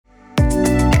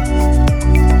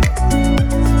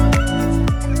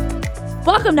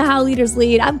Welcome to How Leaders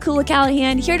Lead. I'm Kula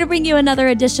Callahan, here to bring you another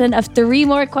edition of 3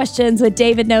 More Questions with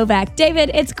David Novak.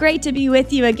 David, it's great to be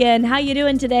with you again. How you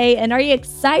doing today? And are you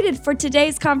excited for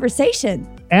today's conversation?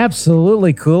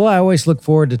 Absolutely, Kula. I always look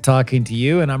forward to talking to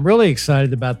you, and I'm really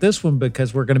excited about this one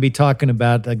because we're going to be talking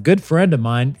about a good friend of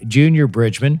mine, Junior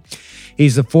Bridgman.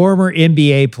 He's a former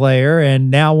NBA player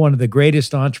and now one of the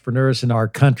greatest entrepreneurs in our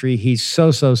country. He's so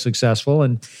successful.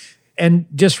 And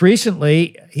just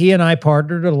recently, he and I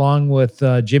partnered along with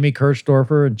Jimmy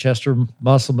Kirchdorfer and Chester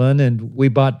Musselman, and we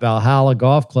bought Valhalla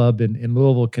Golf Club in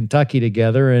Louisville, Kentucky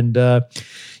together. And,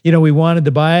 we wanted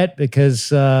to buy it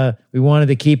because we wanted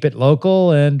to keep it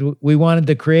local, and we wanted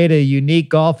to create a unique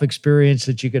golf experience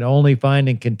that you can only find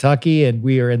in Kentucky. And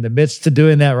we are in the midst of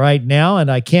doing that right now. And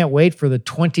I can't wait for the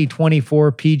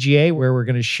 2024 PGA, where we're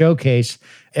going to showcase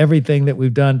everything that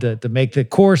we've done to make the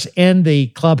course and the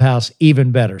clubhouse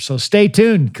even better. So stay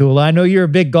tuned, Kula. I know you're a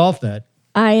big golf nut.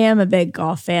 I am a big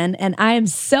golf fan, and I am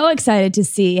so excited to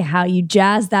see how you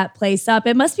jazz that place up.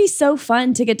 It must be so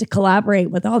fun to get to collaborate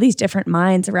with all these different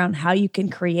minds around how you can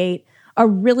create a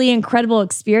really incredible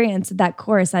experience at that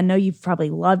course. I know you've probably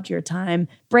loved your time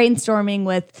brainstorming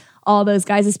with all those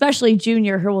guys, especially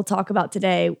Junior, who we'll talk about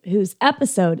today, whose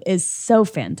episode is so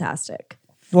fantastic.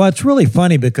 Well, it's really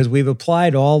funny because we've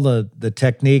applied all the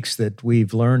techniques that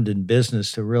we've learned in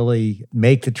business to really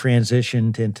make the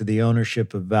transition into the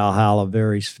ownership of Valhalla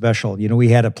very special. We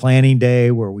had a planning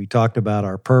day where we talked about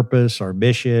our purpose, our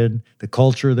mission, the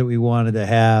culture that we wanted to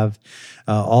have,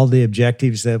 all the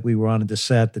objectives that we wanted to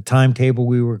set, the timetable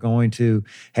we were going to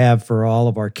have for all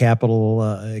of our capital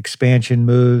expansion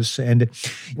moves. And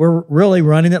we're really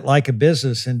running it like a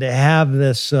business. And to have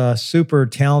this super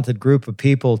talented group of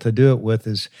people to do it with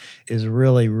is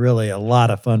really, really a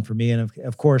lot of fun for me. And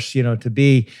of course, to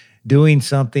be doing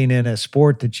something in a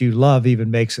sport that you love even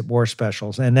makes it more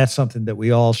special. And that's something that we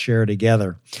all share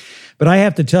together. But I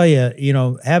have to tell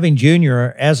you, having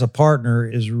Junior as a partner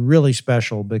is really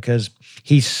special because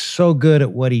he's so good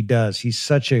at what he does. He's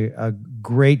such a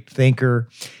great thinker.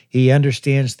 He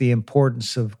understands the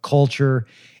importance of culture,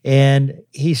 and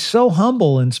he's so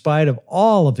humble in spite of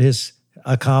all of his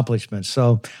accomplishments.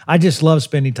 So I just love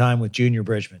spending time with Junior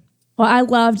Bridgman. Well, I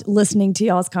loved listening to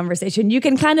y'all's conversation. You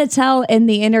can kind of tell in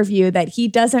the interview that he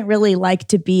doesn't really like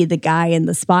to be the guy in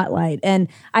the spotlight. And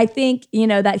I think,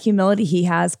 that humility he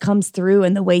has comes through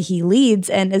in the way he leads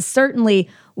and is certainly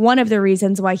one of the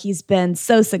reasons why he's been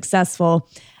so successful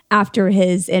after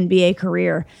his NBA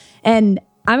career. And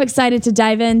I'm excited to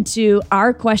dive into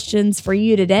our questions for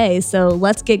you today. So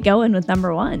let's get going with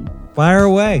number 1. Fire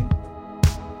away.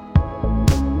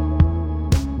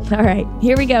 All right,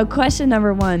 here we go. Question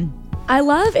number 1. I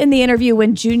love in the interview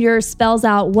when Junior spells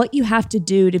out what you have to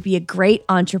do to be a great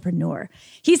entrepreneur.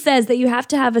 He says that you have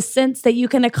to have a sense that you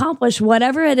can accomplish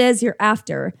whatever it is you're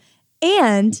after,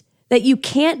 and that you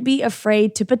can't be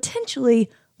afraid to potentially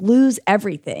lose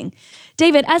everything.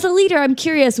 David, as a leader, I'm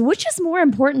curious, which is more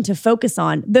important to focus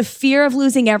on, the fear of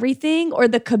losing everything or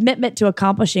the commitment to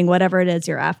accomplishing whatever it is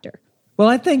you're after? Well,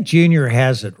 I think Junior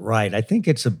has it right. I think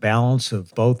it's a balance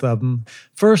of both of them.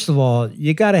 First of all,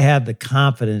 you got to have the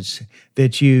confidence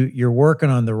that you're working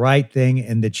on the right thing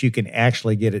and that you can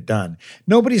actually get it done.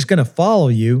 Nobody's going to follow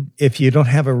you if you don't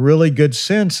have a really good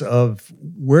sense of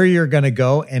where you're going to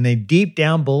go and a deep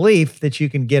down belief that you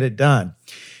can get it done.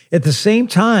 At the same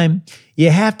time,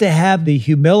 you have to have the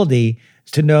humility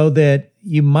to know that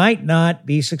you might not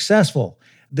be successful,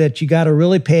 that you got to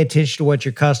really pay attention to what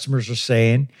your customers are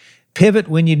saying. Pivot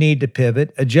when you need to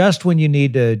pivot, adjust when you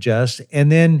need to adjust, and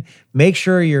then make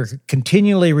sure you're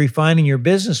continually refining your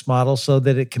business model so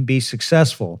that it can be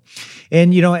successful.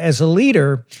 And, as a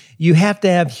leader, you have to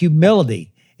have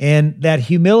humility. And that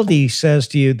humility says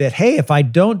to you that, hey, if I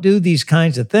don't do these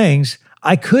kinds of things,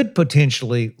 I could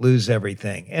potentially lose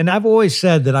everything. And I've always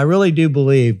said that I really do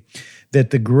believe that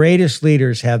the greatest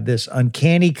leaders have this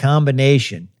uncanny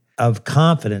combination of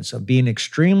confidence, of being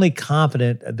extremely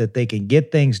confident that they can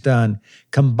get things done,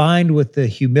 combined with the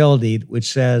humility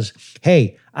which says,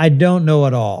 hey, I don't know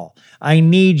it all. I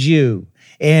need you.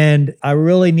 And I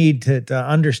really need to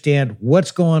understand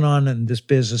what's going on in this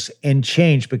business and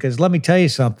change, because let me tell you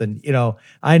something,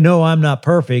 I know I'm not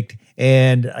perfect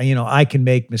and, I can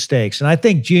make mistakes. And I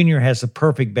think Junior has the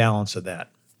perfect balance of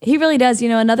that. He really does.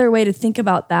 Another way to think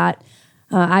about that,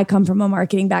 I come from a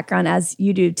marketing background, as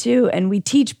you do too, and we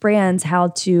teach brands how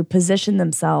to position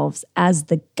themselves as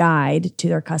the guide to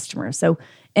their customers. So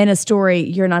in a story,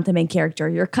 you're not the main character,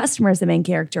 your customer is the main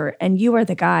character, and you are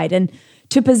the guide. And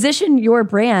to position your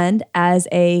brand as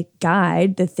a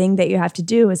guide, the thing that you have to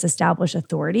do is establish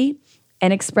authority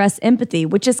and express empathy,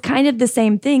 which is kind of the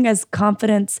same thing as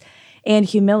confidence and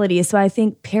humility. So I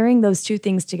think pairing those two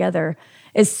things together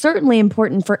is certainly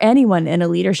important for anyone in a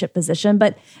leadership position,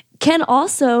 but can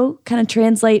also kind of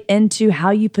translate into how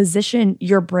you position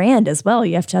your brand as well.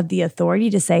 You have to have the authority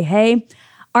to say, hey,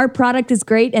 our product is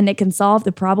great and it can solve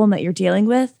the problem that you're dealing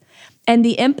with. And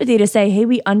the empathy to say, hey,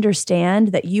 we understand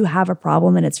that you have a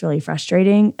problem and it's really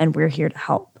frustrating and we're here to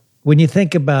help. When you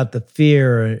think about the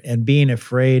fear and being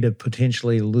afraid of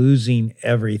potentially losing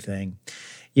everything,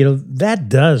 that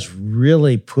does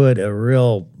really put a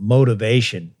real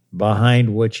motivation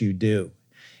behind what you do.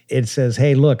 It says,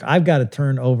 hey, look, I've got to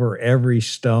turn over every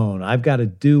stone. I've got to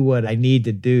do what I need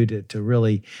to do to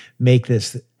really make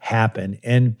this happen.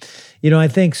 And, I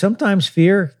think sometimes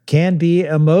fear can be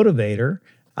a motivator.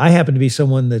 I happen to be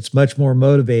someone that's much more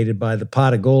motivated by the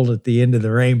pot of gold at the end of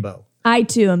the rainbow. I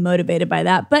too am motivated by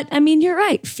that. But I mean, you're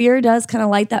right. Fear does kind of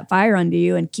light that fire under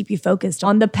you and keep you focused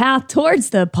on the path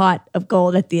towards the pot of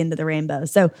gold at the end of the rainbow.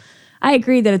 So I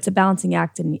agree that it's a balancing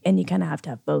act and you kind of have to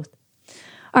have both.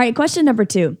 All right, question number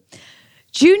 2.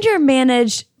 Junior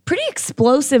managed pretty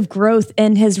explosive growth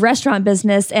in his restaurant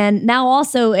business and now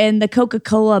also in the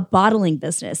Coca-Cola bottling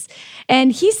business.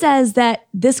 And he says that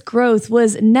this growth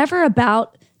was never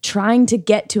about trying to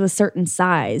get to a certain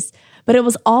size, but it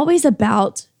was always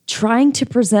about trying to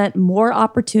present more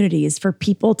opportunities for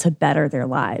people to better their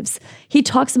lives. He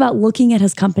talks about looking at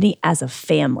his company as a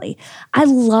family. I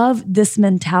love this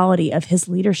mentality of his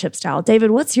leadership style.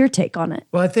 David, what's your take on it?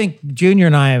 Well, I think Junior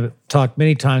and I have talked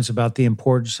many times about the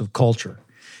importance of culture.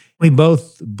 We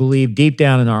both believe deep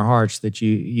down in our hearts that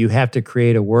you have to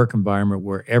create a work environment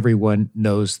where everyone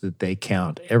knows that they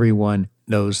count. Everyone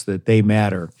knows that they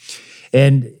matter.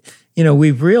 And,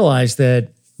 we've realized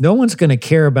that no one's going to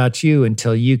care about you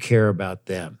until you care about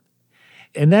them.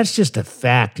 And that's just a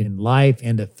fact in life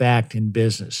and a fact in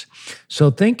business. So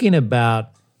thinking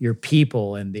about your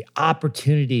people and the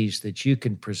opportunities that you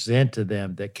can present to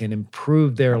them that can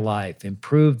improve their life,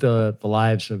 improve the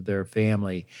lives of their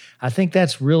family, I think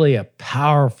that's really a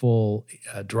powerful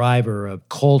driver of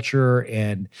culture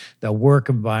and the work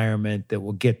environment that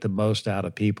will get the most out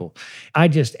of people. I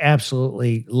just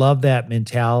absolutely love that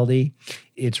mentality.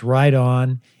 It's right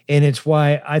on. And it's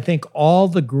why I think all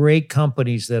the great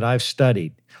companies that I've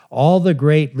studied, all the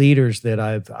great leaders that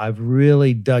I've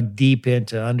really dug deep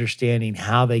into understanding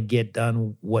how they get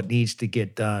done what needs to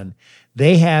get done,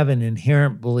 they have an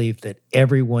inherent belief that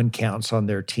everyone counts on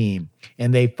their team,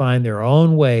 and they find their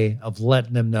own way of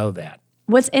letting them know that.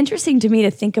 What's interesting to me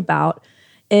to think about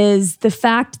is the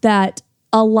fact that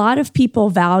a lot of people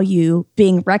value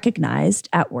being recognized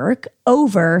at work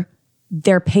over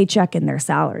their paycheck and their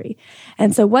salary.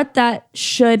 And so what that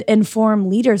should inform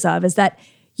leaders of is that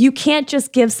you can't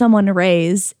just give someone a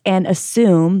raise and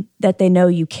assume that they know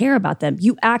you care about them.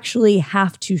 You actually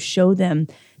have to show them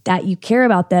that you care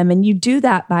about them. And you do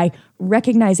that by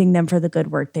recognizing them for the good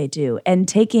work they do and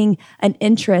taking an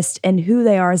interest in who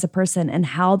they are as a person and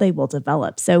how they will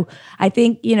develop. So I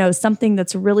think, something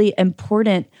that's really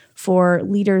important for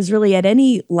leaders really at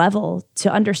any level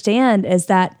to understand is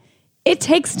that it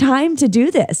takes time to do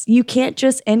this. You can't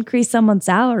just increase someone's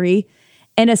salary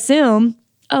and assume,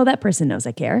 oh, that person knows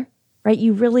I care, right?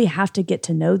 You really have to get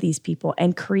to know these people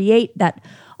and create that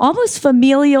almost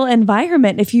familial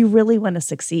environment if you really want to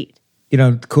succeed.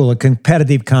 Cool. A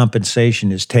competitive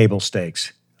compensation is table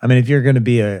stakes. I mean, if you're going to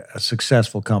be a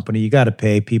successful company, you got to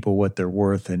pay people what they're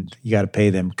worth and you got to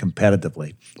pay them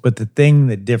competitively. But the thing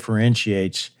that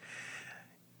differentiates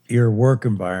your work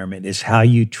environment is how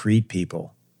you treat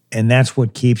people. And that's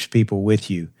what keeps people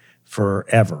with you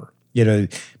forever.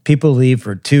 People leave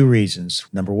for 2 reasons.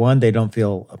 Number 1, they don't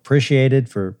feel appreciated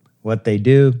for what they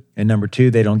do. And number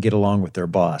 2, they don't get along with their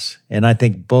boss. And I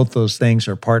think both those things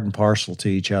are part and parcel to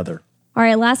each other. All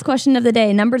right, last question of the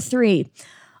day, number 3.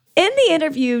 In the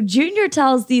interview, Junior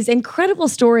tells these incredible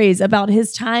stories about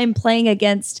his time playing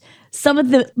against some of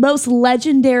the most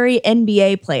legendary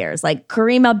NBA players like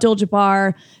Kareem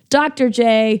Abdul-Jabbar, Dr.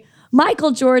 J,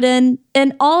 Michael Jordan,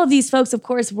 and all of these folks, of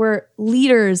course, were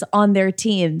leaders on their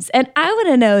teams. And I want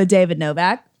to know, David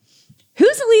Novak,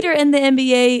 who's a leader in the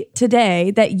NBA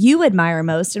today that you admire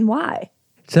most and why?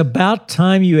 It's about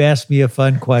time you asked me a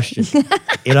fun question.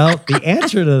 The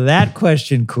answer to that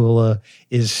question, Kula,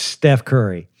 is Steph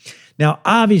Curry. Now,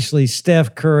 obviously,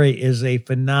 Steph Curry is a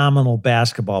phenomenal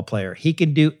basketball player. He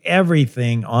can do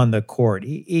everything on the court.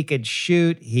 He can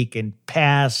shoot, he can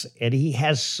pass, and he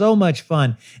has so much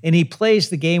fun. And he plays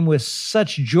the game with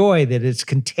such joy that it's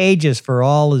contagious for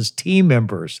all his team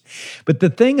members. But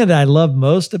the thing that I love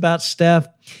most about Steph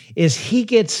is he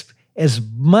gets as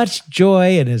much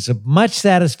joy and as much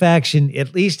satisfaction,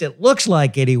 at least it looks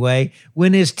like anyway,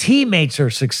 when his teammates are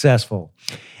successful.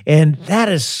 And that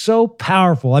is so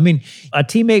powerful. I mean, a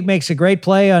teammate makes a great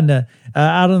play on the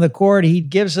out on the court. He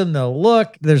gives them the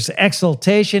look. There's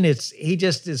exultation. He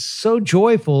just is so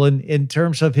joyful in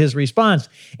terms of his response.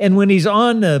 And when he's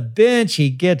on the bench, he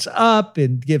gets up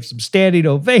and gives some standing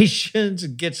ovations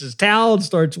and gets his towel and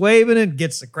starts waving it and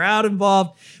gets the crowd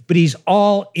involved. But he's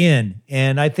all in.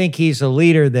 And I think he's a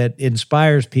leader that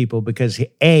inspires people because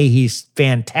A, he's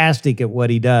fantastic at what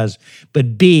he does,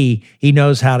 but B, he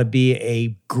knows how to be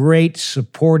a great,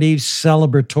 supportive,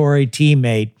 celebratory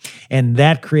teammate. And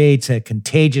that creates a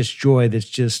contagious joy that's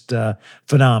just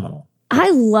phenomenal. I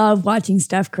love watching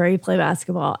Steph Curry play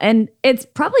basketball. And it's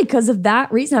probably because of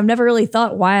that reason. I've never really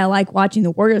thought why I like watching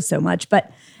the Warriors so much,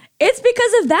 but it's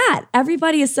because of that.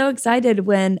 Everybody is so excited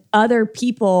when other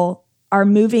people are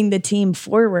moving the team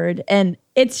forward. And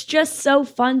it's just so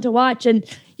fun to watch. And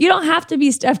you don't have to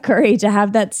be Steph Curry to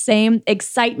have that same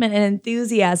excitement and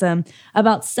enthusiasm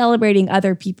about celebrating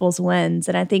other people's wins.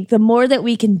 And I think the more that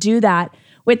we can do that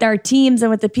with our teams and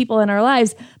with the people in our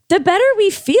lives, the better we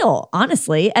feel,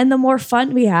 honestly, and the more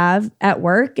fun we have at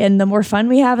work and the more fun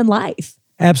we have in life.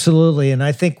 Absolutely. And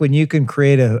I think when you can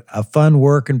create a fun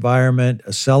work environment,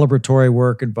 a celebratory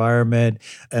work environment,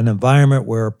 an environment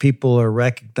where people are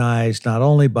recognized not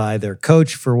only by their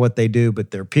coach for what they do, but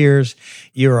their peers,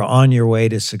 you're on your way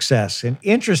to success. And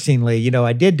interestingly,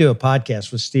 I did do a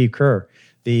podcast with Steve Kerr,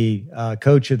 the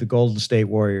coach of the Golden State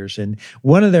Warriors. And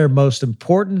one of their most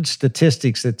important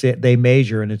statistics that they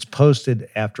measure, and it's posted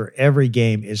after every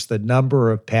game, is the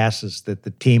number of passes that the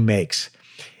team makes.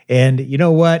 And you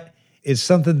know what? It's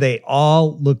something they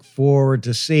all look forward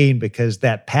to seeing because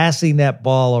that passing that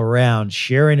ball around,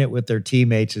 sharing it with their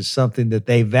teammates is something that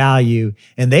they value.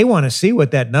 And they want to see what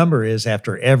that number is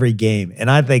after every game. And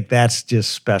I think that's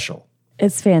just special.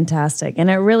 It's fantastic.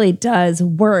 And it really does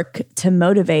work to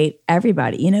motivate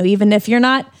everybody. Even if you're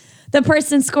not the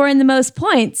person scoring the most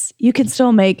points, you can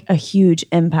still make a huge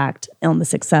impact on the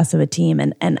success of a team.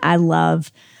 And I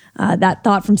love that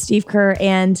thought from Steve Kerr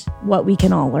and what we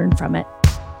can all learn from it.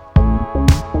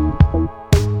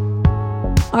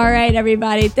 All right,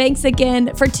 everybody. Thanks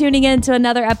again for tuning in to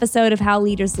another episode of How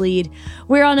Leaders Lead.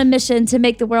 We're on a mission to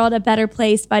make the world a better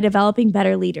place by developing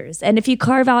better leaders. And if you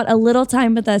carve out a little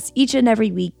time with us each and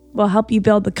every week, we'll help you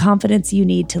build the confidence you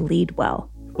need to lead well.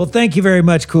 Well, thank you very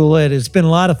much, Kula. It's been a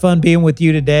lot of fun being with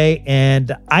you today,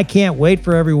 and I can't wait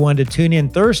for everyone to tune in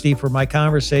Thursday for my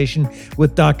conversation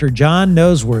with Dr. John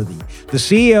Noseworthy, the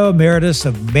CEO Emeritus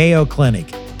of Mayo Clinic.